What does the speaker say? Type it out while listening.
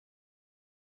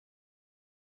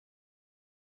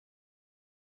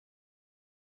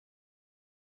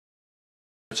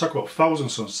Talk about Thousand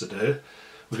Sons today.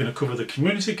 We're going to cover the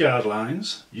community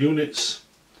guidelines, units,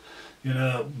 you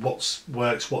know, what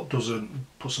works, what doesn't,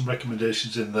 put some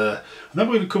recommendations in there. And then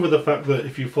we're going to cover the fact that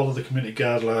if you follow the community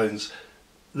guidelines,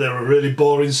 they're a really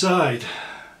boring side.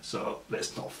 So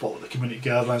let's not follow the community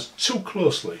guidelines too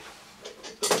closely.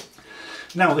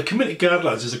 Now, the community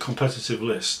guidelines is a competitive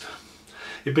list.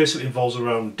 It basically involves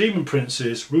around Demon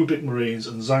Princes, Rubik Marines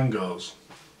and Zangors.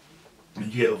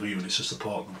 And you get other units to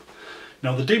support them.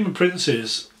 Now the Demon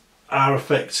Princes are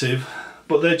effective,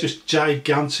 but they're just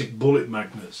gigantic bullet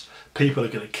magnets. People are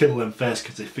going to kill them first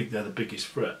because they think they're the biggest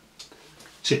threat.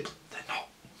 Tip, they're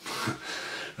not.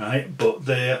 Right? But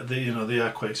they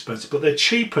are quite expensive. But they're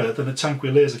cheaper than a tank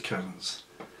with laser cannons.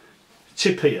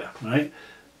 Tip here, right?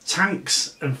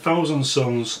 Tanks and Thousand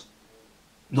Sons,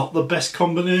 not the best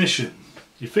combination.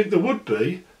 You think they would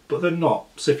be, but they're not.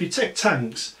 So if you take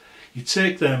tanks, you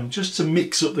take them just to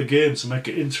mix up the game, to make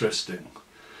it interesting.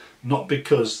 Not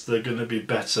because they're going to be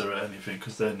better at anything,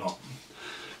 because they're not.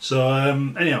 So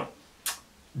anyhow,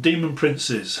 Demon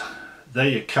Princes, they're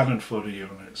your cannon fodder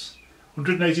units.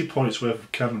 180 points worth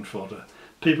of cannon fodder.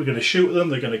 People are going to shoot them,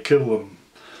 they're going to kill them.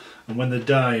 And when they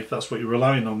die, if that's what you're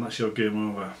relying on, that's your game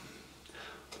over.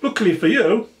 Luckily for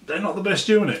you, they're not the best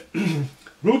unit.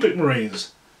 Rubik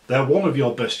Marines, they're one of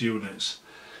your best units.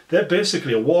 They're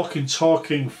basically a walking,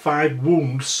 talking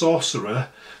 5-wound sorcerer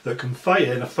that can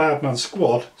fire in a 5-man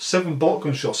squad 7 bolt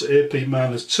gun shots at AP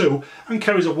 -2 and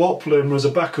carries a warp flamer as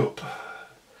a backup.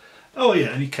 Oh yeah,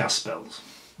 and he casts spells,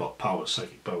 well, powers,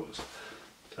 psychic powers,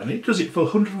 and he does it for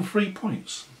 103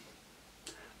 points.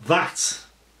 That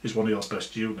is one of your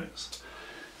best units.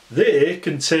 They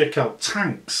can take out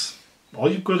tanks.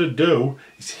 All you've got to do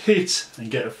is hit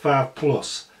and get a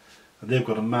 5+, and they've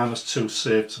got a -2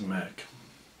 save to make.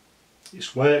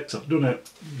 It's worked, I've done it.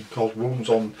 You can cause wounds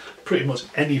on pretty much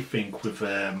anything with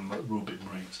Rubik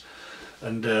Marines.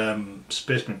 And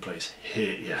Spaceman players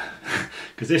hate you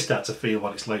because they start to feel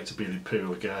what it's like to be an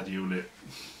Imperial Guard unit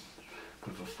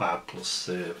with a 5+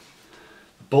 save.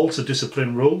 The Bolter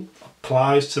Discipline rule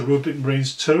applies to Rubik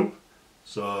Marines too,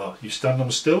 so you stand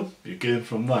them still, you gain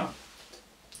from that.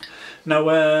 Now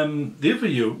the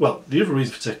other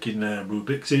reason for taking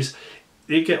Rubiks is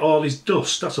they get all his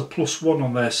dust. That's a +1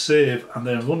 on their save and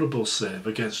their vulnerable save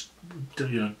against,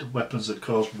 you know, weapons that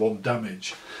cause 1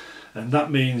 damage, and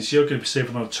that means you're going to be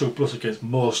saving on a 2+ against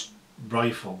most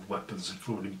rifle weapons,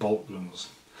 including bolt guns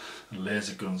and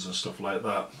laser guns and stuff like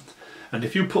that. And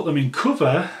if you put them in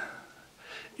cover,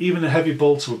 even a heavy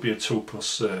bolter would be a 2+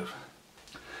 save.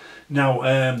 Now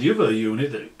the other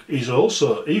unit that is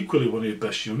also equally one of your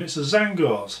best units are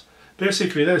Zangors.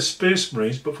 Basically they're Space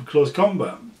Marines but for close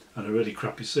combat, and a really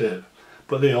crappy save,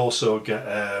 but they also get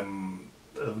an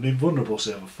invulnerable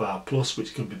save of 5+,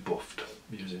 which can be buffed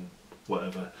using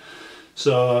whatever.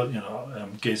 So you know,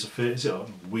 Gaze of Fate, is it? Or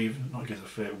not Gaze of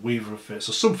Fate, Weaver of Fate,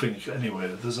 so something.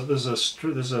 Anyway,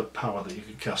 there's a power that you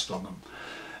can cast on them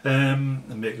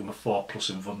and make them a 4+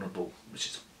 invulnerable, which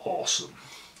is awesome.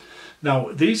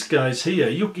 Now these guys here,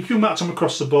 if you march them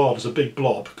across the board as a big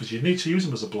blob, because you need to use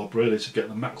them as a blob really to get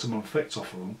the maximum effect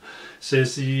off of them,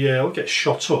 says they'll get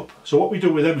shot up. So what we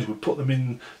do with them is we put them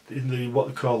in the what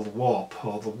they call the warp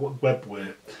or the web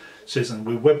weight. Says, and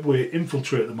we web weight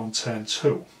infiltrate them on turn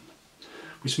 2,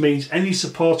 which means any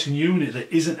supporting unit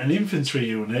that isn't an infantry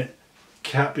unit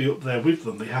can't be up there with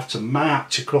them. They have to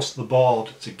march across the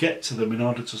board to get to them in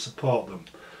order to support them,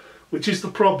 which is the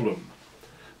problem.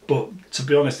 But to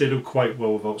be honest, they do quite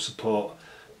well without support.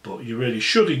 But you really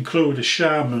should include a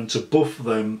shaman to buff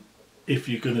them if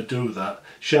you're going to do that.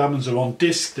 Shamans are on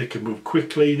disc, they can move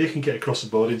quickly, they can get across the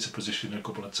board into position in a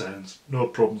couple of turns, no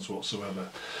problems whatsoever.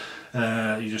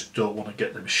 You just don't want to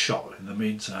get them shot in the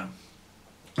meantime.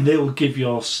 And they will give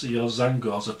your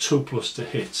Zangors a 2+ to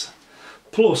hit.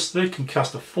 Plus they can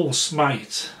cast a full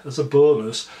smite as a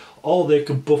bonus, or they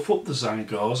can buff up the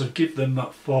Zangors and give them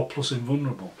that 4+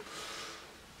 invulnerable.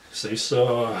 See,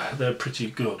 so they're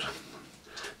pretty good.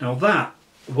 Now that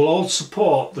will all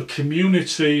support the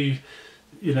community,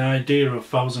 you know, idea of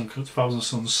Thousand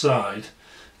Sons side.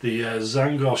 The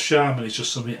Zangor Shaman is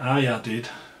just something I added,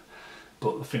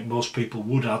 but I think most people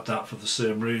would add that for the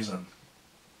same reason.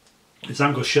 The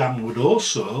Zangor Shaman would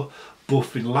also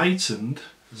buff Enlightened,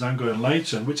 Zangor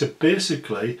Enlightened, which are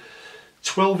basically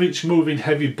 12-inch moving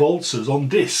heavy bolters on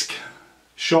disc.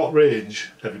 Short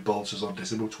range heavy bolters on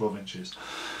disc, they move 12 inches.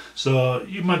 So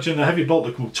you imagine a heavy bolt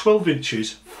that can move 12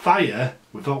 inches, fire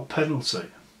without penalty.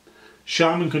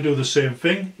 Shaman can do the same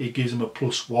thing, he gives them a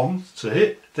 +1 to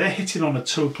hit. They're hitting on a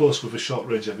 2+ with a short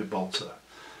range heavy bolter.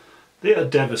 They are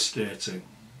devastating.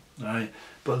 Right?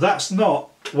 But that's not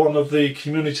one of the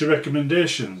community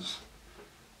recommendations.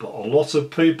 but a lot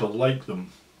of people like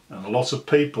them, and a lot of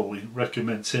people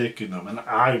recommend taking them, and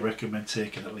I recommend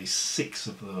taking at least 6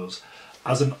 of those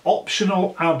as an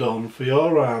optional add-on for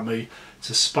your army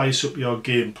to spice up your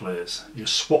gameplays. You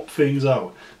swap things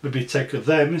out, maybe take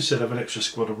them instead of an extra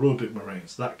squad of Rubik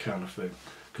Marines, that kind of thing,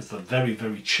 because they're very,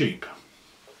 very cheap.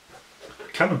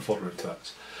 Cannon fodder, in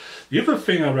fact. The other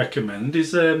thing I recommend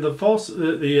is the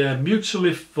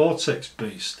Mutalift Vortex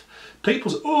Beast.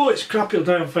 People say, oh, it's crap, it'll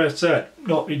die on first turn.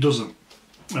 No, it doesn't.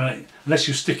 Right. Unless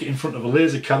you stick it in front of a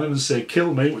laser cannon and say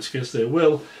kill me, which case they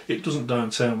will, it doesn't die on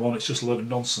turn 1, it's just a load of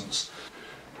nonsense.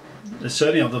 So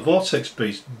anyhow, the Vortex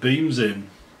Beast beams in,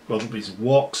 well, he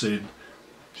walks in,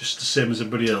 just the same as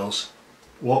everybody else,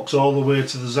 walks all the way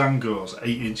to the Zangors,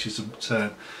 8 inches a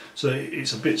turn. So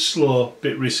it's a bit slow, a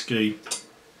bit risky.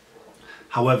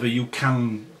 However, you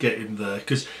can get him there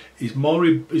because he's more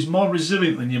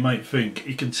resilient than you might think.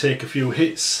 He can take a few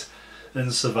hits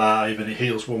and survive, and he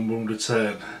heals 1 wound a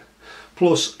turn.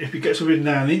 Plus, if he gets within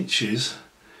 9 inches,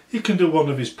 he can do one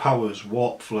of his powers,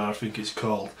 Warp Flare I think it's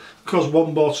called. Cause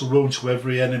 1 mortal wound to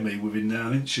every enemy within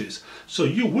 9 inches. So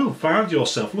you will find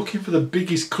yourself looking for the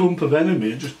biggest clump of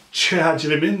enemy and just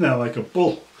charging him in there like a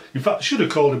bull. In fact, I should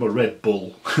have called him a Red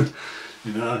Bull.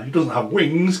 You know, he doesn't have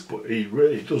wings, but he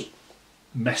really does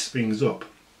mess things up.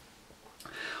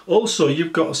 Also,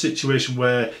 you've got a situation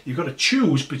where you've got to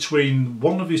choose between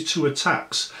one of his 2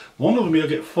 attacks. One of them you'll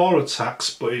get 4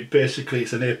 attacks, but it's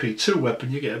an AP2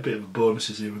 weapon, you get a bit of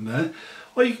bonuses here and there.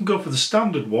 Or you can go for the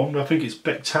standard one, I think it's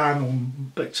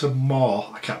Bectamore,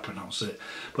 I can't pronounce it.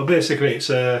 But basically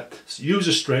it's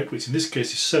user strength, which in this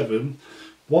case is 7,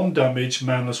 1 damage,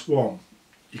 -1.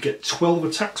 You get 12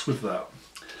 attacks with that.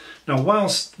 Now,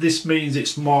 whilst this means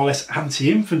it's more or less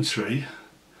anti-infantry,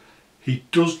 he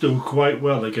does do quite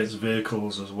well against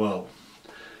vehicles as well.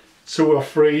 2 or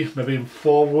 3, maybe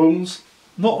 4 wounds.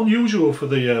 Not unusual for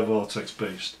the Vortex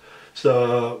Beast.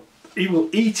 So he will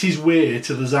eat his way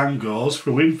to the Zangors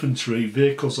through infantry,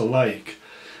 vehicles alike.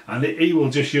 And he will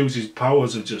just use his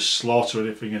powers and just slaughter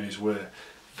anything in his way.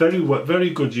 Very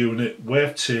good unit,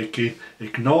 worth taking.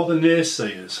 Ignore the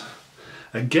naysayers.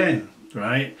 Again,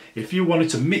 right, if you wanted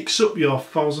to mix up your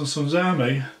Thousand Sons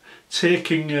army,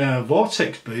 taking a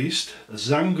Vortex Beast, a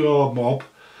Zangor mob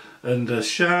and a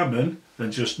Shaman,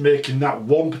 and just making that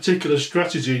one particular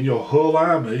strategy in your whole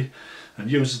army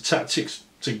and use the tactics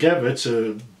together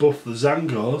to buff the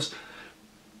Zangors,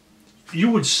 you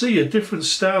would see a different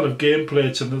style of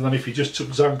gameplay than if you just took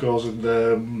Zangors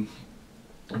and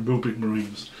Rubik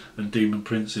Marines and Demon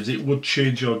Princes. It would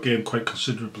change your game quite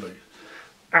considerably.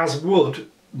 As would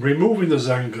removing the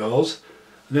Zangors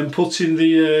and then putting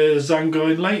the Zangor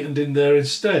Enlightened in there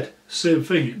instead. Same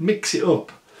thing, mix it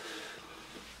up.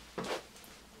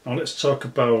 Now let's talk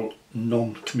about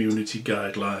non-community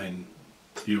guideline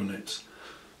units.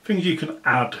 Things you can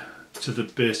add to the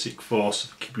basic force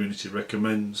the community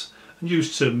recommends and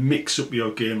use to mix up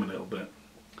your game a little bit.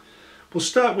 We'll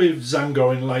start with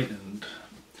Zangor Enlightened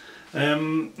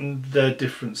and their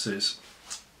differences.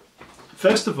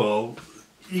 First of all,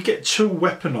 you get 2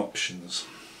 weapon options.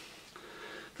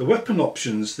 The weapon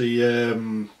options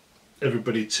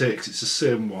everybody takes, it's the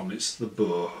same one, it's the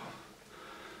bow.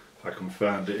 If I can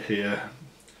find it here.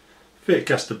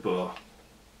 Fatecaster bow.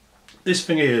 This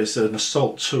thing here is an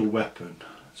assault 2 weapon,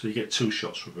 so you get 2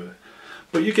 shots with it.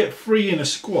 But you get 3 in a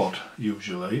squad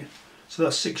usually, so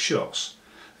that's 6 shots.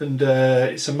 And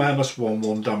it's a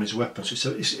 -1 damage weapon,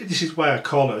 so this is why I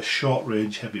call it a short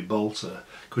range heavy bolter,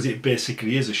 because it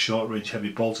basically is a short range heavy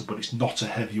bolter, but it's not a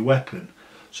heavy weapon,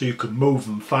 so you can move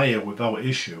and fire without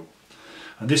issue.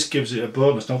 And this gives it a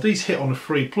bonus. Now these hit on a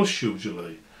 3+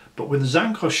 usually, but with the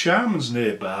Zangor Shamans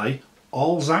nearby,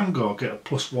 all Zangor get a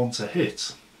 +1 to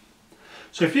hit.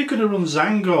 So if you're going to run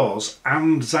Zangors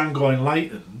and Zangor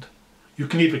Enlightened, you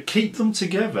can either keep them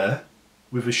together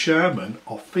with a Shaman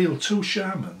or field 2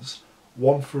 Shamans,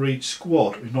 1 for each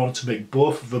squad, in order to make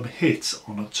both of them hit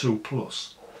on a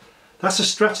 2+. That's a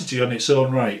strategy on its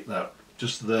own right, that,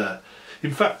 just there.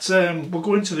 In fact, we'll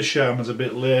go into the Shamans a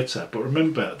bit later, but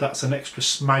remember, that's an extra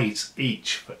smite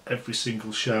each for every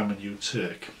single Shaman you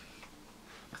take.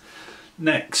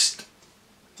 Next,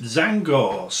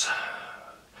 Zangors.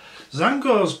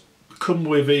 Zangors come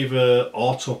with either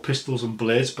auto pistols and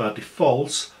blades by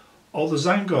default, or the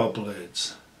Zangor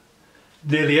blades.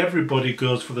 Nearly everybody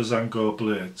goes for the Zangor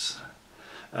blades,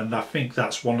 and I think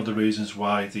that's one of the reasons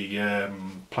why the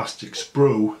plastic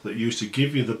sprue that used to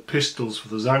give you the pistols for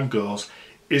the Zangors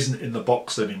isn't in the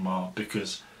box anymore,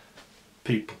 because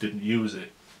people didn't use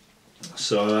it.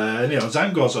 So anyhow,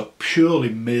 Zangors are purely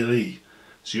melee,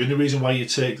 so the only reason why you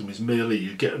take them is melee.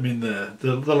 You get them in there,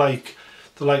 they're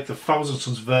they're like the Thousand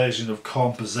Sons version of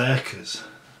Corn Berserkers.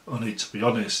 Only, to be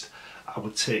honest, I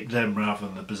would take them rather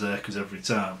than the Berserkers every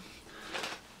time.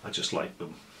 I just like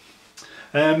them.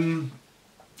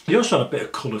 You also had a bit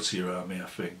of colour to your army, I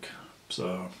think.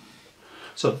 So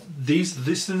these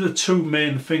are the two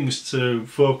main things to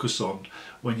focus on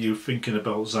when you're thinking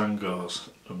about Zangors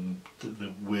and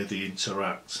the way they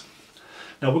interact.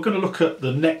 Now we're going to look at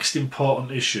the next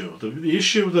important issue, the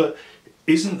issue that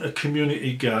isn't a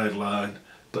community guideline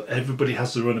but everybody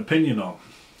has their own opinion on.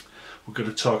 We're going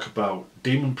to talk about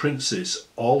demon princes,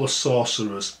 all the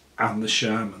sorcerers and the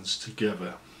shamans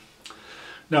together.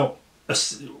 Now,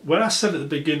 when I said at the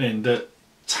beginning that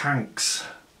tanks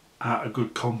are a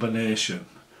good combination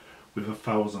with a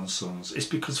Thousand Sons, it's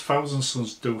because Thousand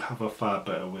Sons do have a far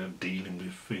better way of dealing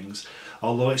with things,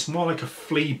 although it's more like a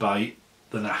flea bite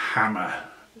than a hammer.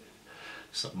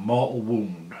 It's a mortal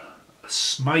wound, a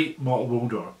smite mortal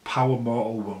wound or a power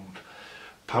mortal wound.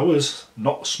 Powers,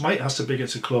 not smite has to be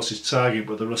against the closest target,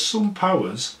 but there are some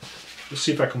powers, let's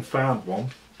see if I can find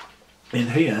one in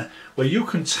here, where you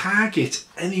can target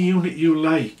any unit you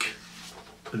like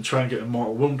and try and get a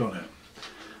mortal wound on it.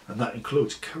 And that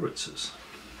includes characters.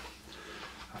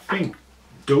 I think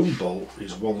Doombolt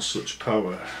is one such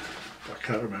power, I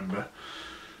can't remember.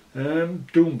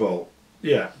 Doombolt,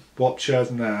 yeah, warp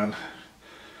charge 9.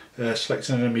 Select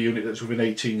an enemy unit that's within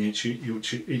 18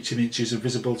 inches and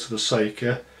visible to the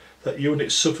Psyker. That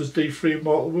unit suffers D3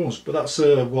 mortal wounds, but that's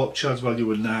a warp charge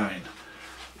value of 9.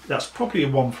 That's probably a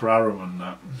one for Araman,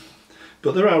 that.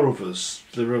 But there are others.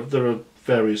 There are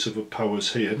various other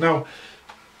powers here. Now,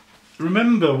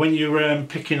 remember when you're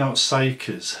picking out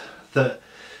Psykers that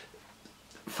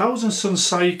Thousand Sons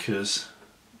Psykers,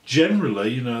 generally,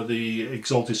 you know, the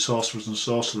exalted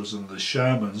sorcerers and the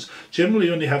shamans generally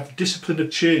only have discipline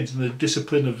of change and the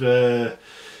discipline of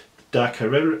dark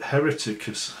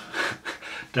hereticus.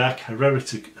 Dark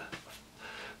heretic.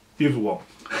 The other one.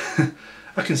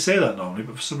 I can say that normally,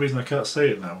 but for some reason I can't say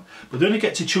it now. But they only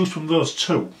get to choose from those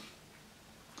two.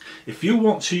 If you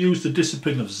want to use the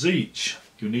discipline of Zeech,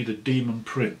 you need a demon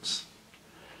prince.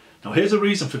 Now here's a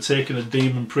reason for taking a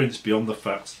demon prince beyond the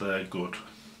fact they're good.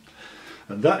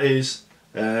 And that is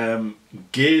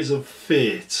Gaze of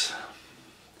Fate.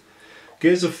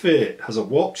 Gaze of Fate has a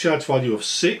warp charge value of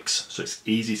 6, so it's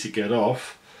easy to get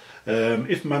off.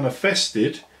 If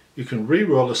manifested, you can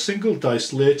re-roll a single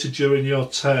dice later during your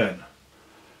turn.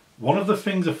 One of the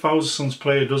things a Thousand Sons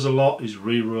player does a lot is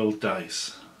re-roll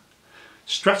dice.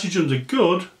 Stratagems are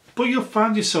good, but you'll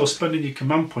find yourself spending your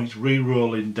command points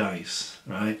re-rolling dice,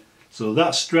 right? So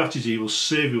that strategy will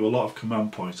save you a lot of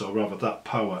command points, or rather that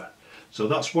power. So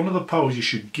that's one of the powers you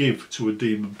should give to a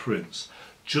demon prince,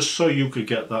 just so you could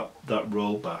get that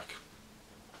roll back.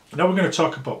 Now we're going to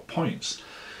talk about points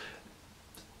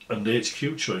and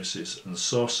HQ choices and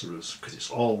sorcerers, because it's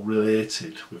all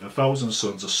related. With a Thousand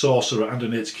Sons, a sorcerer and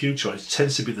an HQ choice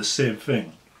tends to be the same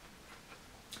thing.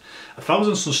 A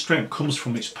Thousand Sons strength comes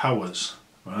from its powers,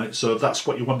 right? So that's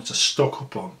what you wanted to stock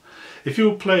up on. If you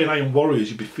were playing Iron Warriors,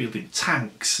 you'd be fielding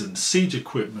tanks and siege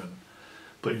equipment.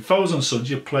 But in Thousand Sons,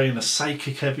 you're playing a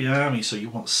psychic heavy army, so you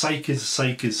want psychers,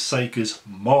 psychers, psychers,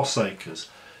 more psychers.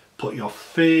 Put your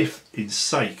faith in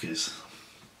psychers.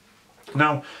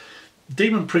 Now,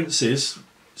 demon princes,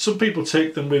 some people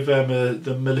take them with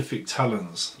the malefic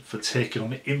talons for taking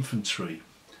on infantry.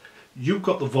 You've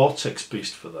got the vortex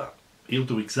beast for that. He'll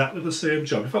do exactly the same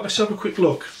job. In fact, let's have a quick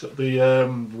look at the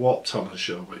warp talons,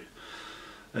 shall we?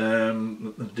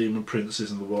 The demon princes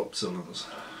and the warp talons.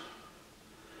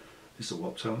 It's the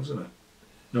warp talons, isn't it?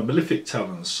 No, malefic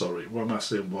talons, sorry. What am I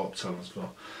saying warp talons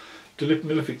for?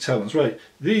 Malefic talons, right.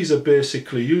 These are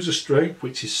basically user strength,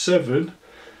 which is 7,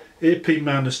 AP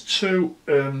minus 2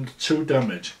 and 2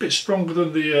 damage. A bit stronger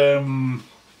than the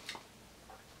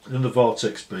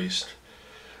vortex beast.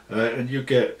 And you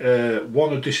get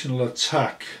 1 additional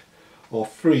attack, or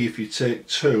 3 if you take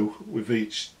 2 with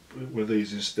these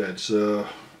instead. So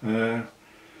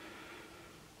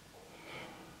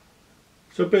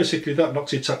basically that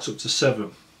knocks your attacks up to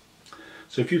 7.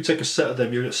 So if you take a set of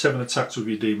them, you get 7 attacks with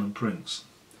your demon prince.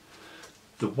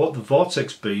 The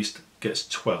vortex beast gets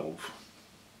 12.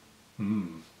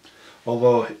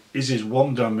 Although his is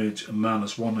 1 damage and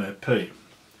minus 1 AP.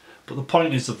 But the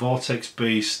point is the vortex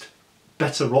beast,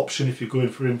 better option if you're going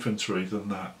for infantry than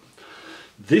that.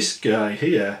 This guy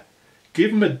here,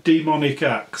 give him a demonic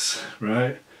axe,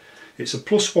 right? It's a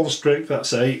 +1 strength,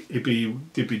 that's 8. He'd be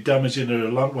damaging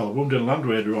wounding a land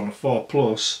raider on a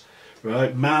 4+,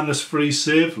 right? -3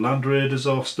 save, land raiders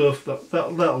or stuff.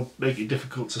 That'll make it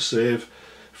difficult to save.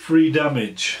 3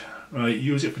 damage, right?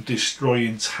 Use it for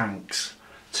destroying tanks.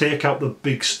 Take out the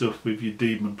big stuff with your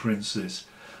demon princes.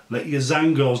 Let your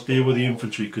Zangors deal with the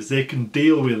infantry, because they can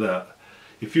deal with that.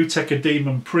 If you take a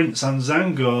Demon Prince and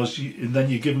Zangors and then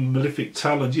you give them Malefic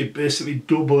Talons, you're basically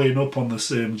doubling up on the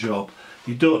same job.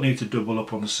 You don't need to double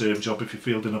up on the same job if you're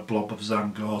fielding a blob of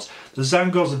Zangors. The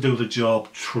Zangors will do the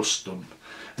job, trust them.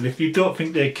 And if you don't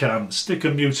think they can, stick a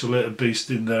Mutilator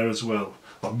Beast in there as well.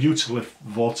 Or Mutilator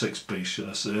Vortex Beast, should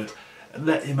I say. And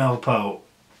let him help out.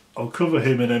 I'll cover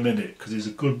him in a minute, because he's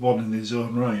a good one in his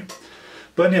own right.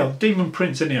 But anyhow, Demon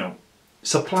Prince anyhow.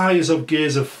 Suppliers of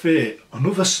Gaze of Fate,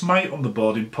 another smite on the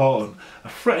board, important. A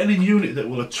threatening unit that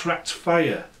will attract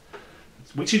fire,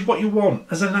 which is what you want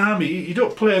as an army. You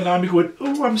don't play an army going,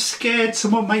 oh, I'm scared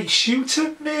someone might shoot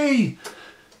at me.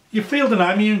 You field an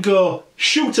army and go,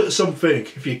 shoot at something.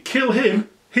 If you kill him,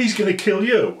 he's going to kill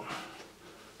you.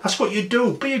 That's what you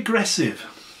do, be aggressive.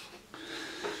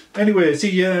 Anyways,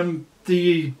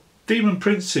 the Demon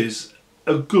Princes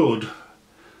are good,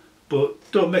 but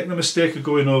don't make the mistake of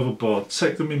going overboard.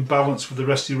 Take them in balance with the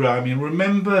rest of your army, and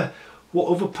remember what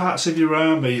other parts of your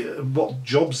army and what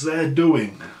jobs they're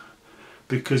doing,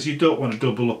 because you don't want to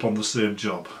double up on the same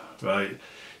job, right?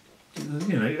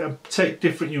 You know, take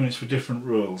different units for different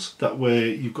roles. That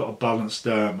way you've got a balanced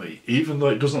army. Even though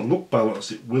it doesn't look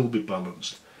balanced, it will be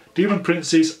balanced. Demon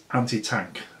Princes,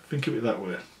 anti-tank. Think of it that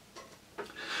way.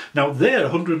 Now they're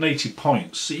 180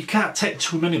 points, so you can't take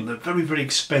too many of them. They're very, very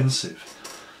expensive,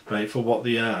 right, for what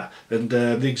they are. And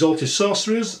the Exalted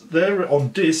Sorcerers, they're on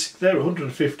disc, they're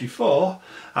 154,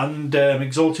 and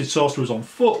Exalted Sorcerers on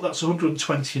foot, that's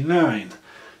 129.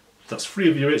 That's 3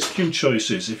 of your HQ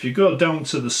choices. If you go down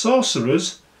to the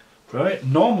Sorcerers, right,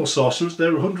 normal Sorcerers,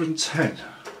 they're 110.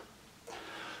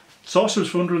 Sorcerers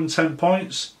for 110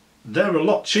 points, they're a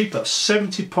lot cheaper,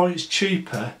 70 points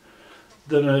cheaper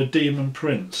than a Demon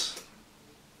Prince.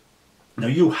 Now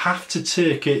you have to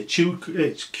take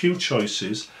HQ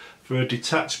choices for a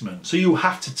detachment, so you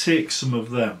have to take some of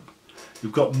them.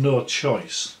 You've got no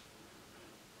choice.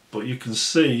 But you can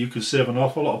see you can save an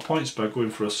awful lot of points by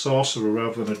going for a Sorcerer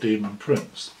rather than a Demon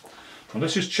Prince. Now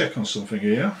let's just check on something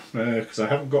here, because I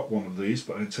haven't got one of these,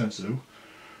 but I intend to.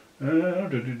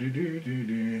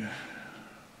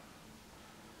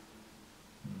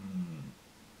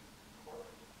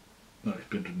 No, it's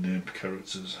been named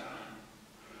characters.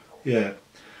 Yeah,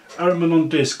 Araman on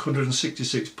disc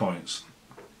 166 points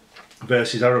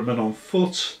versus Araman on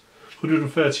foot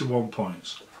 131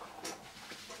 points.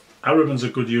 Araman's a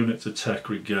good unit to take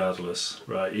regardless,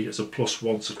 right? He gets a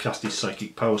 +1 to cast his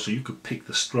psychic power, so you could pick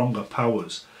the stronger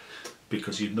powers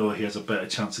because you know he has a better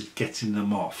chance of getting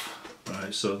them off,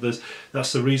 right? So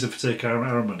that's the reason for taking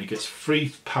Araman. He gets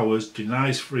free powers,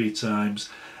 denies free times,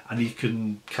 and he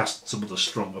can cast some of the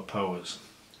stronger powers.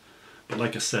 But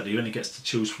like I said, he only gets to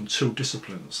choose from 2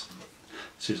 disciplines.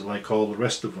 This is like all the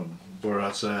rest of them,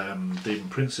 whereas Demon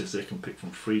Princes, they can pick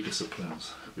from 3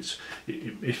 disciplines, which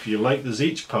if you like the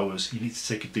Zeech powers, you need to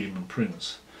take a Demon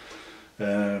Prince.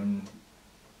 Yeah,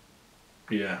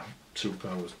 2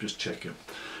 powers, just checking.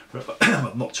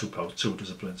 Not 2 powers, 2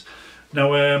 disciplines. Now,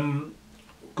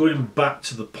 going back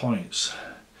to the points,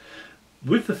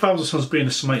 with the Thousand Suns being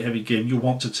a smite heavy game, you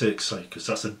want to take Psychers,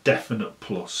 that's a definite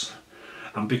plus.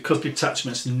 And because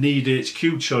detachments need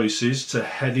HQ choices to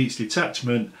head each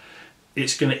detachment,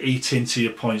 it's going to eat into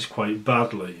your points quite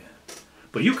badly.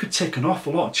 But you could take an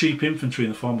awful lot of cheap infantry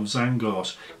in the form of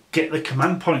Zangors, get the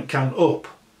command point count up,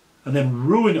 and then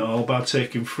ruin it all by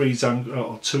taking 3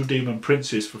 or 2 Demon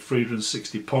Princes for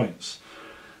 360 points.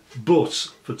 But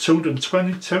for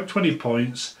 220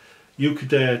 points, you could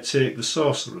take the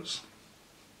Sorcerers.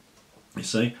 You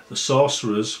see, the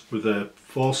Sorcerers with their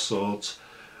 4 swords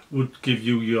would give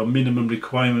you your minimum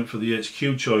requirement for the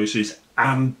HQ choices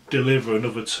and deliver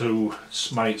another 2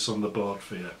 smites on the board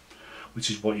for you,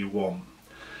 which is what you want.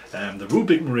 The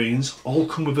Rubik Marines all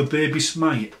come with a baby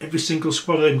smite. Every single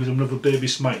squad in with another baby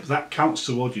smite. That counts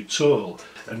toward your total.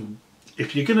 And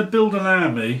if you're going to build an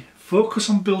army, focus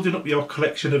on building up your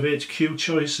collection of HQ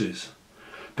choices.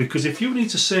 Because if you need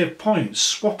to save points,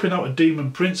 swapping out a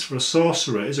Demon Prince for a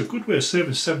Sorcerer is a good way of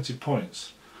saving 70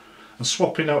 points. And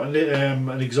swapping out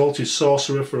an Exalted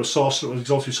Sorcerer for a Sorcerer, an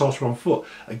Exalted Sorcerer on foot,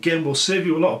 again will save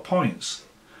you a lot of points,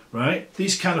 right?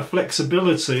 These kind of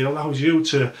flexibility allows you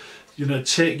to, you know,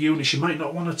 take units you might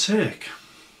not want to take.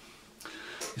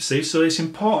 You see, so it's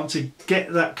important to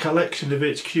get that collection of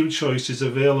HQ choices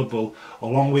available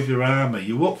along with your army.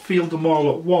 You won't field them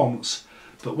all at once,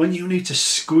 but when you need to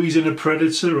squeeze in a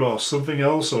Predator or something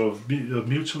else, or a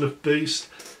Mutilith Beast,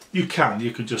 you can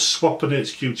just swap an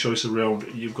HQ choice around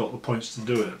and you've got the points to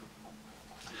do it.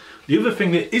 The other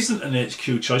thing that isn't an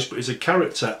HQ choice but is a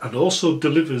character and also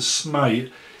delivers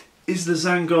smite is the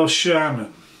Zangor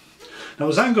Shaman. Now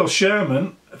Zangor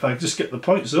Shaman, if I just get the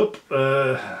points up,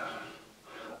 I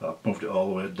moved it all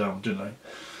the way down, didn't I?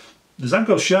 The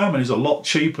Zangor Shaman is a lot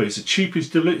cheaper. It's the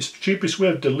cheapest way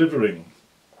of delivering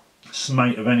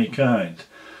smite of any kind.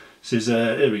 This is,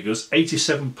 here he goes,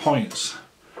 87 points.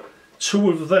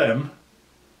 2 of them,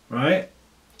 right,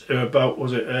 are about,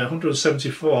 was it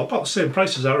 174, about the same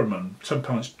price as Araman,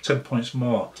 10 points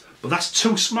more. But that's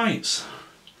 2 smites.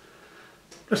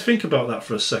 Let's think about that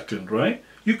for a second, right?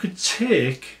 You could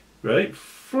take, right,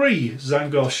 3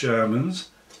 Zangor Shamans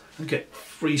and get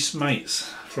 3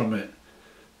 smites from it.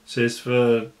 So it's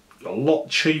for a lot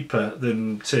cheaper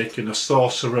than taking a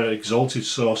sorcerer, exalted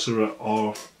sorcerer,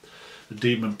 or a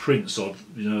demon prince, or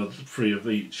 3 of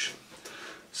each.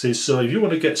 See, so if you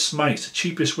want to get smites, the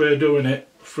cheapest way of doing it,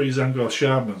 3 Zangor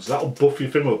Shamans. That'll buff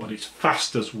your thing up, and it's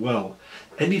fast as well.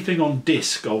 Anything on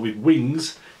disc or with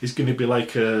wings is going to be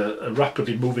like a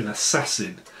rapidly moving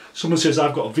assassin. Someone says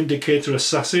I've got a Vindicator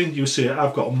assassin, you say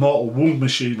I've got a Mortal Wound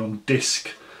machine on disc.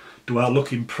 Do I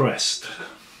look impressed?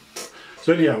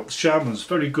 So anyhow, Shamans,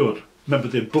 very good. Remember,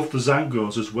 they buff the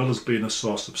Zangors as well as being a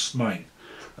source of smite,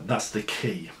 and that's the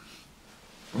key.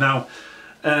 Now,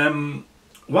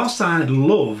 whilst I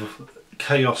love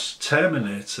Chaos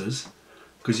Terminators,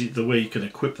 because the way you can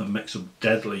equip them makes them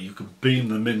deadly, you can beam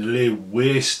them in, lay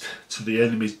waste to the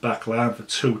enemy's back line for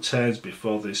 2 turns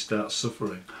before they start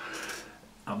suffering.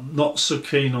 I'm not so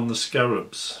keen on the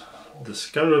Scarabs. The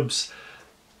Scarabs,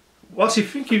 whilst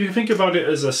if you think about it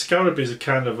as a Scarab is a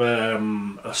kind of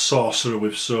a sorcerer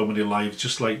with so many lives,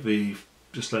 just like the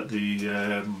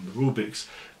Rubiks,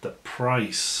 the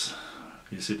price,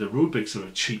 you see, the Rubiks are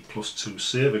a cheap +2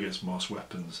 save against most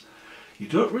weapons. You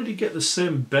don't really get the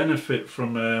same benefit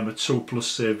from a 2+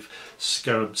 save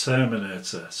Scarab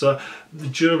Terminator. So the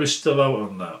jury's still out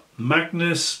on that.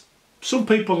 Magnus, some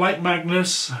people like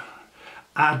Magnus.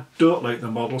 I don't like the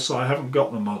model, so I haven't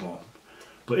got the model.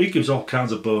 But he gives all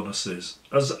kinds of bonuses.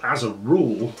 As a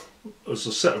rule, as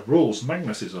a set of rules,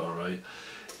 Magnus is alright.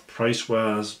 Price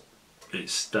wise,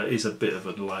 that is a bit of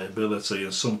a liability,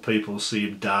 and some people see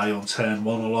him die on turn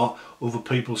 1 a lot. Other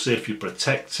people say if you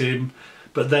protect him,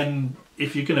 but then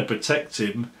if you're going to protect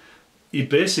him,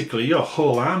 your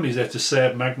whole army's there to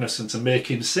save Magnus and to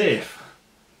make him safe.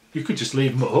 You could just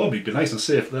leave him at home, he'd be nice and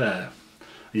safe there.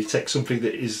 You take something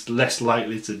that is less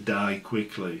likely to die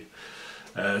quickly.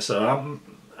 So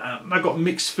I got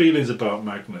mixed feelings about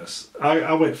Magnus.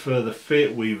 I went for the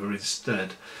Fate Weaver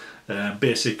instead.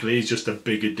 Basically he's just a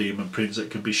bigger demon prince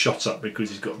that can be shot at because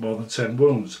he's got more than 10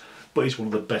 wounds. But he's one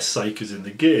of the best psychers in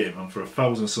the game, and for a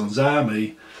Thousand Sons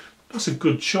army, that's a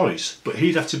good choice. But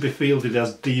he'd have to be fielded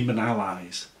as demon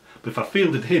allies. But if I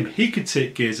fielded him, he could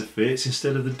take Gaze of Fates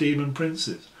instead of the demon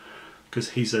princes,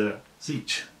 because he's a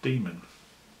Zeech demon.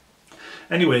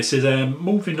 Anyway, it says,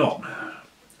 moving on.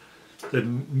 The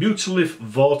Mutalith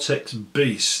Vortex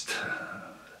Beast.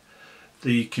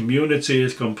 The community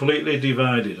is completely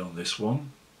divided on this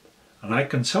one. And I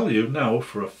can tell you now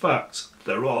for a fact,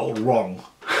 they're all wrong.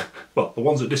 Well, the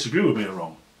ones that disagree with me are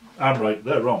wrong. I'm right,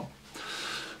 they're wrong.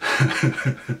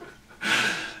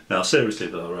 Now seriously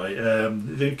though, right,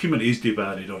 the community is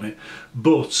divided on it.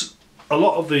 But a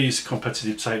lot of these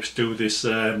competitive types do this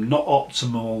not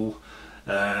optimal,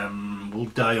 will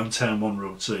die on turn 1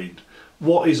 routine.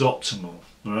 What is optimal,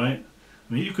 right?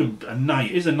 I mean,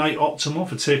 is a knight optimal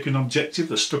for taking an objective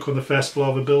that's stuck on the first floor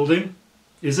of a building?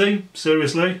 Is he?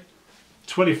 Seriously?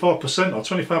 24% or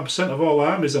 25% of all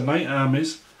armies are knight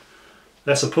armies.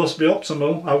 They're supposed to be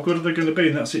optimal. How good are they going to be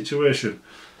in that situation?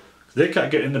 They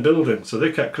can't get in the building, so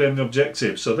they can't claim the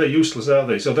objective, so they're useless, are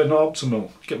they? So they're not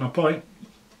optimal. Get my point?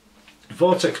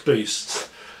 Vortex Beasts.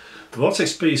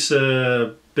 Vortex Beasts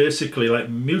are basically like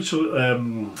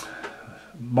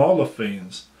Mauler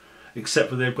Fiends, except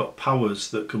for they've got powers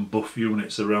that can buff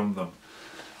units around them.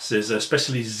 So there's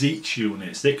especially Zeech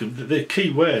units. The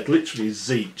key word literally is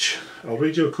Zeech. I'll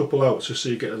read you a couple out just so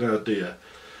you get an idea.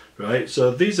 Right,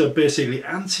 so these are basically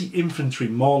anti-infantry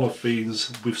Mauler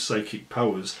Fiends with psychic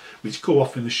powers, which go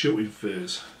off in the shooting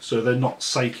phase. So they're not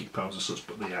psychic powers as such,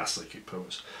 but they are psychic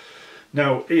powers.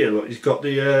 Now here, look, you've got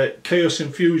the Chaos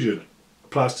Infusion,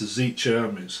 applies to Zeech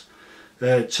armies.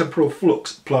 Temporal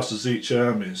Flux applies to Zeech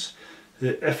armies.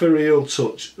 The Ethereal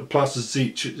Touch applies to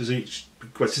Zeech.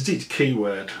 It's a Zeech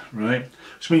keyword, right?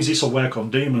 Which means this will work on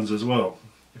demons as well.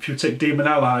 If you take demon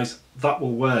allies, that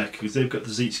will work because they've got the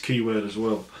Zeech keyword as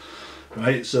well,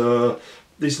 right? So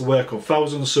this will work on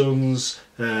Thousand Sons,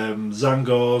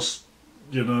 Zangors.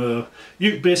 You know,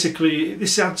 basically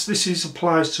this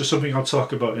applies to something I'll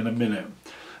talk about in a minute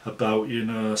about, you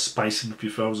know, spicing up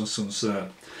your Thousand Sons there.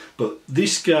 But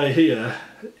this guy here,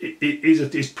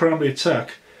 his primary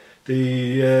attack,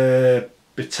 the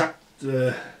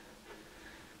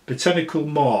Botanical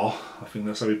Maw, I think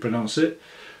that's how you pronounce it.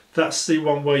 That's the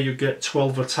one where you get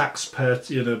 12 attacks per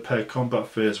per combat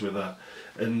phase with that.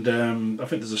 And I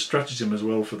think there's a stratagem as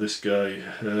well for this guy,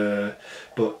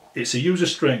 but it's a user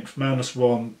strength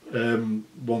 -1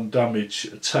 1 damage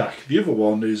attack. The other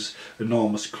one is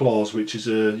enormous claws, which is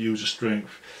a user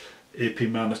strength AP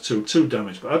 -2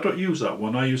 damage, but I don't use that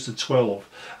one. I use the 12.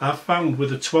 I found with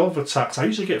the 12 attacks I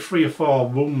usually get 3 or 4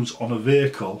 wounds on a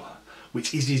vehicle,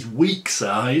 which is his weak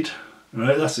side.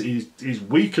 Right, he's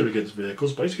weaker against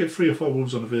vehicles, but I usually get 3 or 4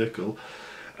 wounds on a vehicle.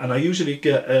 And I usually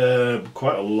get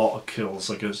quite a lot of kills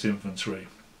against infantry.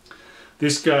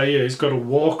 This guy here, he's got to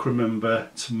walk, remember,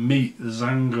 to meet the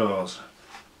Zangors.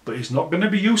 But he's not going to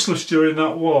be useless during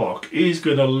that walk. He's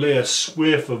going to lay a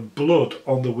swathe of blood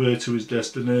on the way to his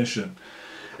destination.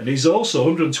 And he's also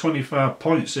 125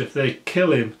 points. If they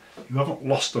kill him, you haven't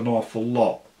lost an awful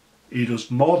lot. He does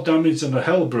more damage than a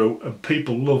Hellbrute, and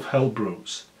people love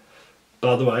Hellbrutes.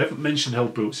 By the way, I haven't mentioned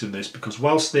Hellbrutes in this because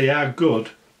whilst they are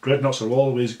good, Dreadnoughts are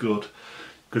always good,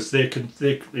 because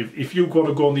if you want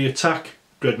to go on the attack,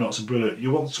 Dreadnoughts are brilliant.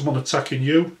 You want someone attacking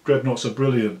you, Dreadnoughts are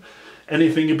brilliant.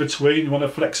 Anything in between, you want a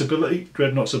flexibility,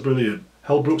 Dreadnoughts are brilliant.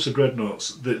 Hellbrutes are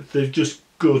Dreadnoughts. They're just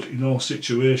good in all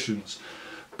situations.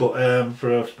 But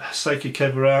for a psychic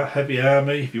heavy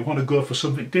army, if you want to go for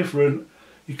something different,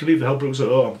 you can leave the Hellbrutes at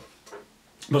home.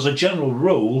 But as a general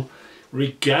rule,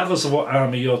 regardless of what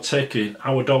army you're taking,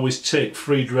 I would always take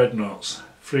 3 Dreadnoughts.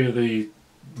 3 of the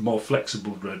more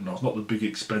flexible Dreadnoughts, not the big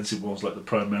expensive ones like the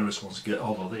Primaris ones get,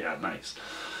 although they are nice.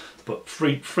 But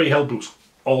 3 Hellbrutes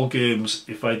all games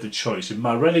if I had the choice. In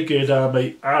my Renegade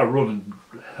army, I run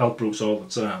Hellbrutes all the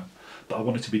time, but I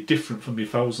want it to be different from my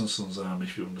Thousand Sons army,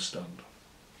 if you understand.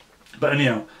 But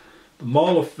anyhow, the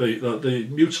Mauler feat, the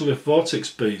Mutilith Vortex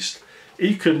Beast,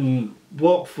 he can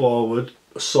walk forward,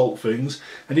 assault things,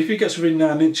 and if he gets within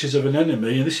 9 inches of an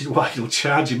enemy, and this is why you'll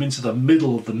charge him into the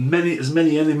middle of as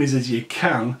many enemies as you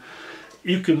can,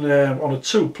 you can on a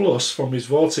 2+ from his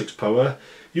vortex power,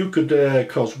 you could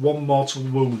cause 1 mortal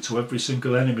wound to every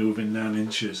single enemy within 9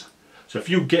 inches. So if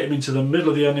you get him into the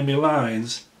middle of the enemy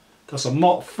lines, that's a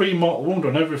 3 mortal wound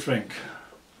on everything.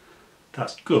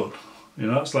 That's good. You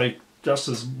know, that's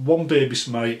as 1 baby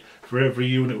smite for every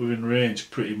unit within range,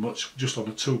 pretty much, just on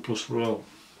a 2+ roll.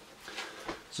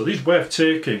 So he's worth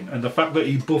taking, and the fact that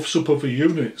he buffs up other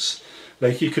units,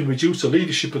 like he can reduce the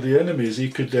leadership of the enemies, he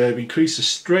could increase the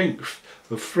strength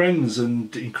of friends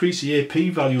and increase the AP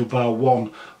value by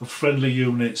 1 of friendly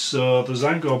units. So the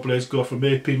Zangor Blades go from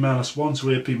AP -1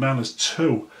 to AP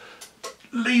 -2.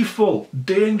 Lethal,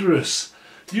 dangerous.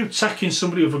 You're attacking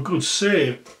somebody with a good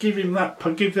save, give them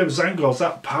Zangors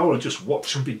that power and just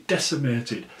watch them be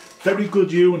decimated. Very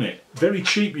good unit, very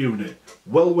cheap unit.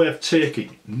 Well worth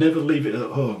taking, never leave it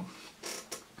at home.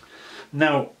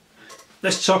 Now,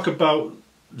 let's talk about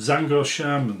Zangor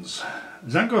Shamans.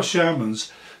 Zangor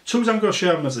Shamans, 2 Zangor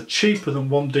Shamans are cheaper than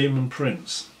 1 Demon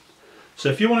Prince. So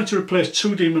if you wanted to replace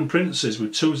 2 Demon Princes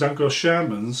with 2 Zangor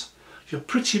Shamans, you're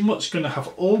pretty much going to have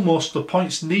almost the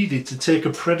points needed to take a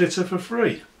Predator for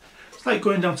free. It's like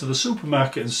going down to the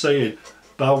supermarket and saying,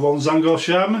 buy 1 Zangor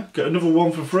Shaman, get another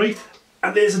 1 for free,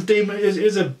 and there's a demon,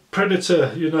 is a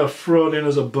Predator, you know, thrown in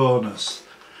as a bonus.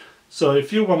 So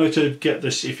if you wanted to get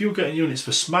this, if you were getting units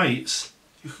for smites,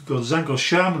 you could go the Zangor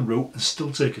Shaman route and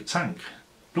still take a tank.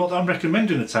 Not that I'm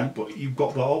recommending a tank, but you've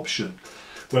got that option.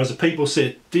 Whereas the people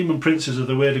say Demon Princes are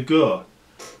the way to go.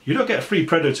 You don't get a free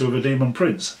Predator with a Demon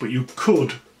Prince, but you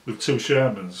could with 2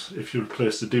 Shamans if you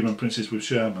replace the Demon Princes with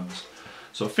Shamans.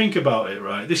 So think about it,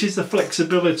 right? This is the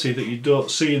flexibility that you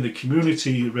don't see in the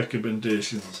community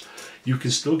recommendations. You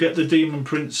can still get the Demon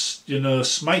Prince, you know,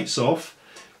 smites off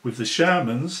with the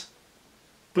Shamans,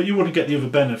 but you wouldn't get the other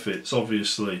benefits,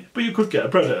 obviously. But you could get a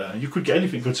Predator, you could get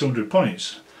anything for 200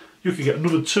 points. You could get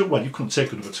another 2, well, you couldn't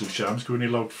take another 2 Shamans because you're only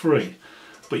allowed 3.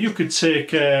 But you could take,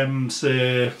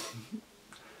 say,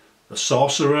 a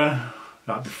Sorcerer,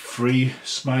 that'd be 3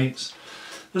 smites.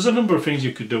 There's a number of things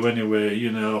you could do anyway, you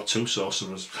know, 2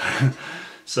 Sorcerers.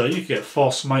 So you could get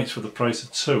 4 smites for the price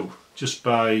of 2, just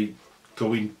by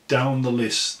going down the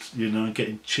list, you know,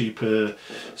 getting cheaper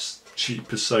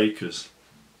psychers.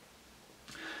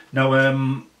 Now,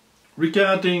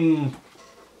 regarding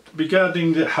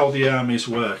how the armies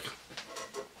work,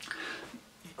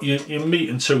 you're meat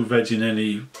and 2 veg in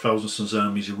any Thousand Sons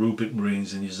armies, your Rubik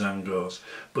Marines and your Zangors.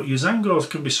 But your Zangors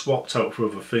can be swapped out for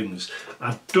other things.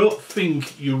 I don't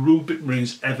think your Rubik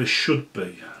Marines ever should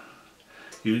be.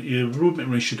 Your Rubik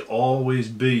Marines should always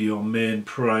be your main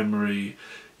primary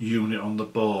unit on the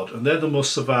board, and they're the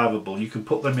most survivable. You can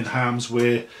put them in harm's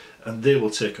way and they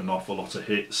will take an awful lot of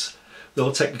hits.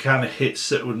 they'll take the kind of hits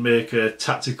that would make a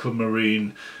tactical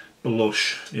marine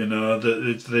blush. You know,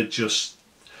 they're just,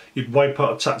 you'd wipe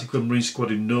out a tactical marine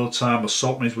squad in no time.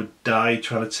 Assault marines would die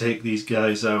trying to take these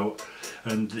guys out,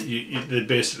 and they'd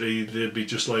be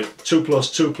just like 2+,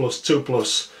 2+,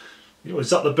 2+. You know,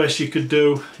 is that the best you could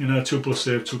do? You know, 2+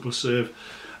 save, 2+ save.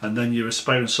 And then your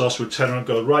aspiring sorcerer would turn around and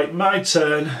go, right, my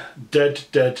turn, dead,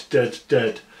 dead, dead,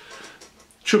 dead.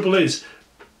 Trouble is,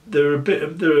 they're a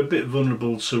bit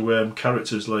vulnerable to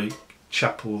characters like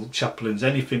chaplains,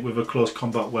 anything with a close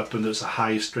combat weapon that's a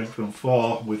higher strength than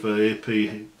 4, with an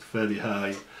AP fairly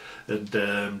high, and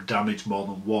damage more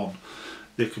than 1.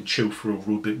 They can chew through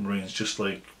Rubik Marines just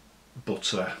like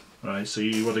butter, right? So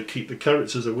you want to keep the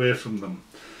characters away from them.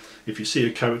 If you see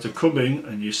a character coming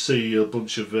and you see a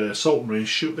bunch of assault marines,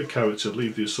 shoot the character,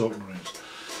 leave the assault marines.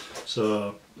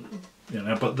 So, you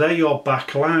know, but they're your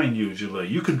back line usually.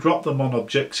 You can drop them on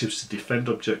objectives to defend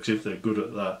objectives, they're good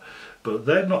at that. But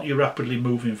they're not your rapidly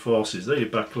moving forces, they're your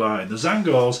back line. The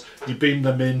Zangors, you beam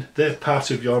them in, they're part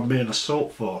of your main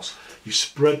assault force. You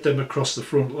spread them across the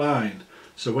front line.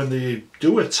 So when they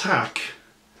do attack,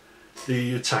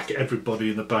 they attack everybody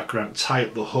in the back rank, tie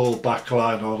up the whole back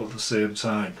line all at the same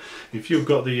time. If you've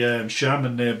got the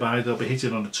Shaman nearby, they'll be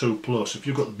hitting on a 2+. If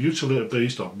you've got the Mutilator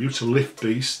Beast or Mutilith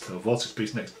Beast or Vortex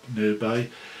Beast nearby,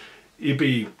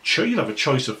 you'd have a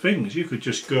choice of things. You could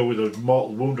just go with a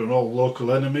mortal wound on all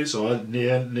local enemies or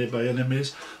nearby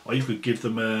enemies, or you could give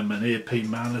them an AP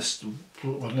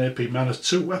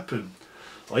 -2 weapon,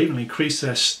 or even increase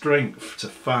their strength to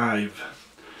 5.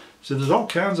 So there's all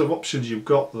kinds of options you've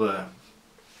got there.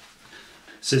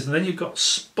 It says, and then you've got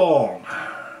spawn.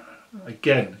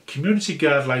 Again, community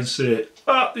guidelines say,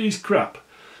 these crap.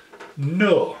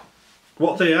 No.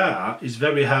 What they are is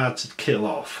very hard to kill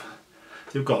off.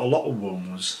 They've got a lot of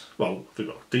wounds. Well, they've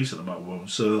got a decent amount of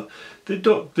wounds, so they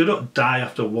don't die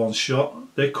after one shot.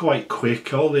 They're quite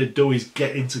quick. All they do is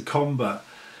get into combat.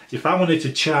 If I wanted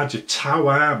to charge a Tau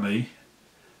army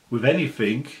with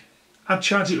anything, I'd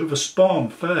charge it with a spawn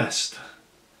first,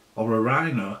 or a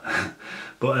rhino,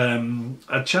 but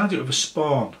I'd charge it with a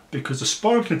spawn, because the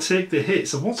spawn can take the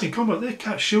hits, and once in combat they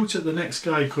can't shoot at the next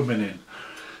guy coming in.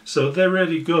 So they're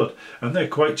really good, and they're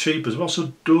quite cheap as well,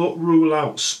 so don't rule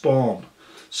out spawn.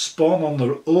 Spawn on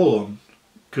their own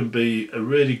can be a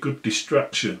really good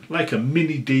distraction, like a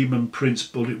mini Demon Prince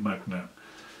bullet magnet.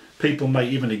 People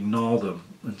might even ignore them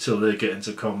until they get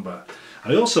into combat.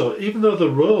 And also, even though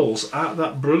the rolls aren't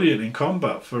that brilliant in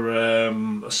combat for a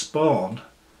spawn,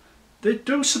 they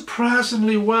do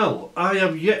surprisingly well. I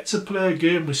have yet to play a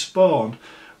game with spawn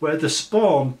where the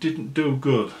spawn didn't do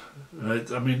good.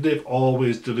 Right? I mean, they've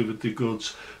always delivered the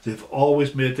goods. They've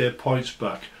always made their points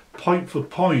back. Point for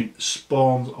point,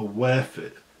 spawns are worth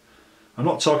it. I'm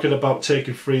not talking about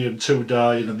taking 3 and 2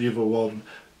 dying and the other one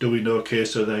doing okay,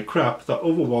 so they're crap. That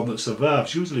other one that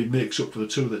survives usually makes up for the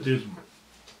 2 that didn't.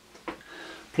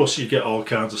 Plus you get all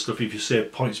kinds of stuff. If you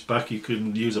save points back, you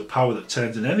can use a power that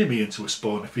turns an enemy into a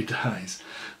spawn if he dies.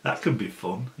 That can be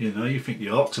fun, you know. You think the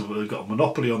Orcs have got a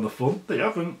monopoly on the fun. They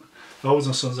haven't. Foes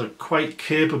and Sons are quite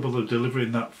capable of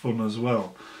delivering that fun as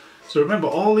well. So remember,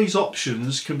 all these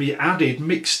options can be added,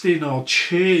 mixed in, or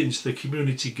changed the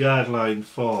community guideline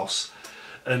force.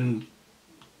 And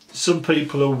some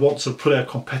people who want to play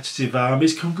competitive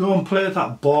armies can go and play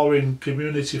that boring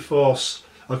community force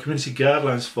or community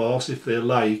guidelines force if they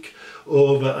like,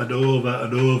 over and over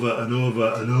and over and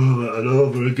over and over and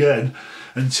over again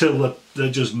until they're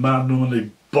just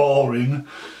manually boring.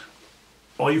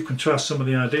 Or you can try some of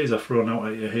the ideas I've thrown out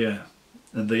at you here,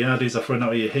 and the ideas I've thrown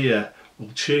out at you here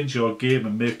will change your game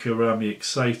and make your army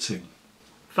exciting.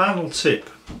 Final tip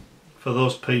for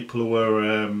those people who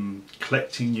are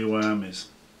collecting new armies: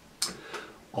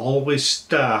 always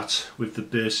start with the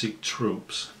basic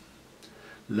troops.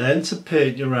 Learn to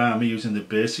paint your army using the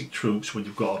basic troops when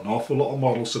you've got an awful lot of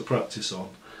models to practice on.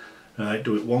 Right,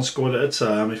 do it one squad at a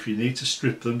time. If you need to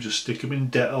strip them, just stick them in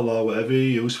Dettol or whatever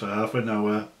you use for half an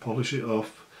hour, polish it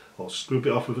off, or scrub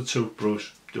it off with a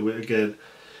toothbrush, do it again.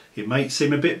 It might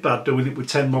seem a bit bad doing it with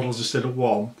 10 models instead of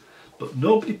 1, but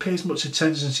nobody pays much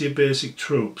attention to your basic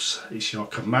troops. It's your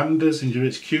commanders and your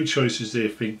HQ choices they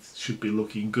think should be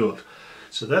looking good.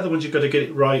 So they're the ones you've got to get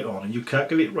it right on, and you can't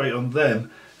get it right on them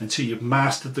until you've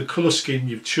mastered the colour scheme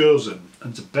you've chosen.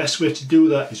 And the best way to do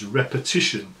that is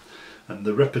repetition. And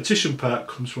the repetition part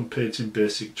comes from painting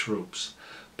basic troops.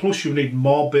 Plus you need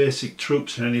more basic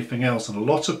troops than anything else, and a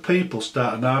lot of people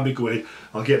start an army going,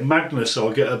 I'll get Magnus or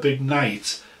I'll get a big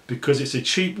knight, because it's a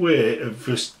cheap way of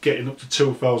just getting up to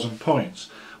 2,000 points.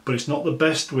 But it's not the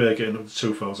best way of getting up to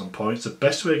 2,000 points. The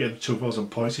best way of getting up to 2,000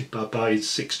 points is by buying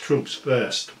 6 troops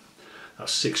first.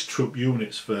 That's 6 troop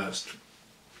units first.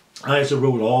 I as a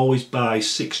rule always buy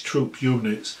 6 troop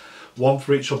units, one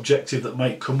for each objective that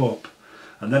might come up,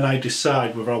 and then I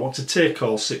decide whether I want to take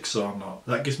all 6 or not.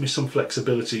 That gives me some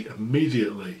flexibility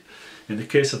immediately. In the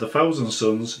case of the Thousand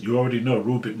Sons, you already know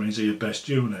Rubik Marines are your best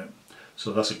unit,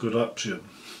 so that's a good option.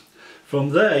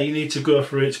 From there you need to go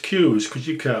for HQs, because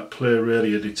you can't play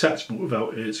really a detachment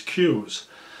without HQs,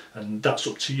 and that's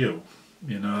up to you.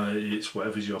 You know, it's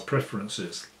whatever's your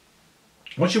preferences.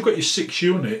 Once you've got your 6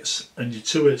 units and your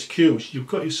 2 HQs, you've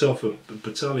got yourself a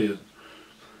battalion,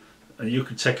 and you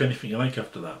can take anything you like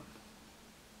after that.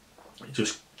 You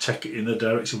just take it in the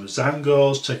direction of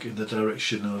Zangors, take it in the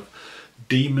direction of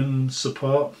demon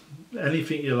support,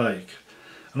 anything you like.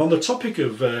 And on the topic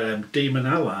of demon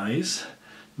allies,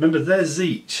 remember they're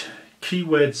Zeech,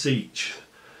 keyword Zeech.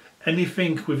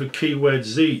 Anything with a keyword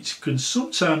Zeech can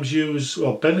sometimes use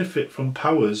or benefit from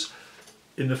powers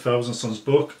in the Thousand Sons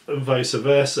book, and vice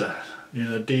versa. You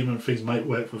know, demon things might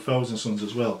work for Thousand Sons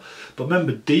as well. But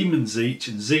remember, demon Zeech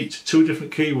and Zeech, 2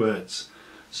 different keywords.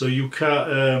 So you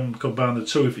can't combine the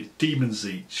 2 if it's demon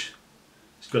Zeech.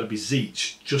 It's got to be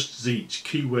Zeech, just Zeech,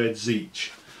 keyword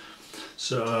Zeech.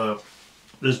 So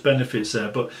there's benefits there.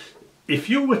 But if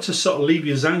you were to sort of leave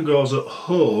your Zangors at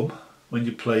home when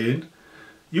you're playing,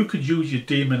 you could use your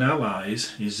demon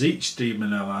allies, your Zeech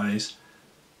demon allies,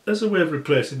 as a way of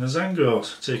replacing the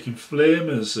Zangors, taking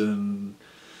flamers and,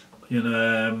 you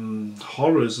know,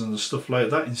 horrors and stuff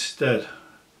like that instead.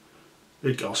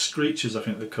 Or screechers, I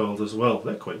think they're called as well.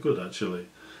 They're quite good actually.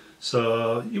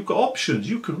 So you've got options.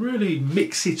 You can really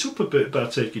mix it up a bit by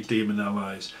taking demon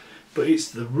allies. But it's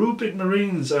the Rubik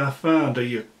Marines I found are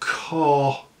your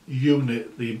core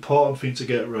unit, the important thing to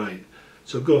get right.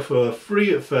 So go for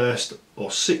 3 at first, or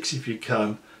 6 if you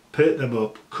can, paint them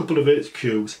up, a couple of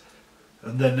HQs,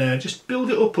 and then just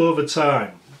build it up over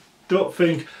time. Don't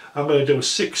think I'm going to do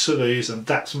 6 of these and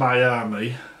that's my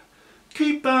army.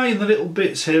 Keep buying the little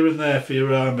bits here and there for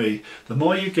your army. The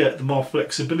more you get, the more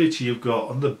flexibility you've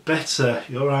got, and the better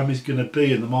your army's going to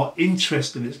be, and the more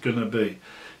interesting it's going to be.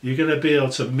 You're going to be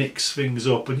able to mix things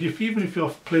up, and even if you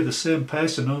play the same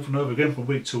person over and over again from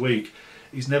week to week,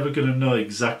 he's never going to know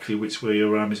exactly which way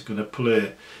your army's going to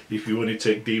play if you only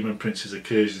take demon princes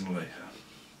occasionally.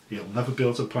 He'll never be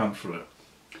able to plan for it.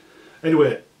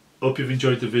 Anyway, hope you've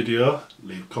enjoyed the video.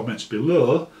 Leave comments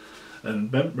below,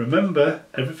 and remember,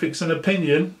 everything's an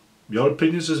opinion. Your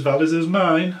opinion's as valid as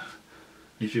mine.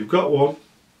 If you've got one,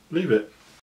 leave it.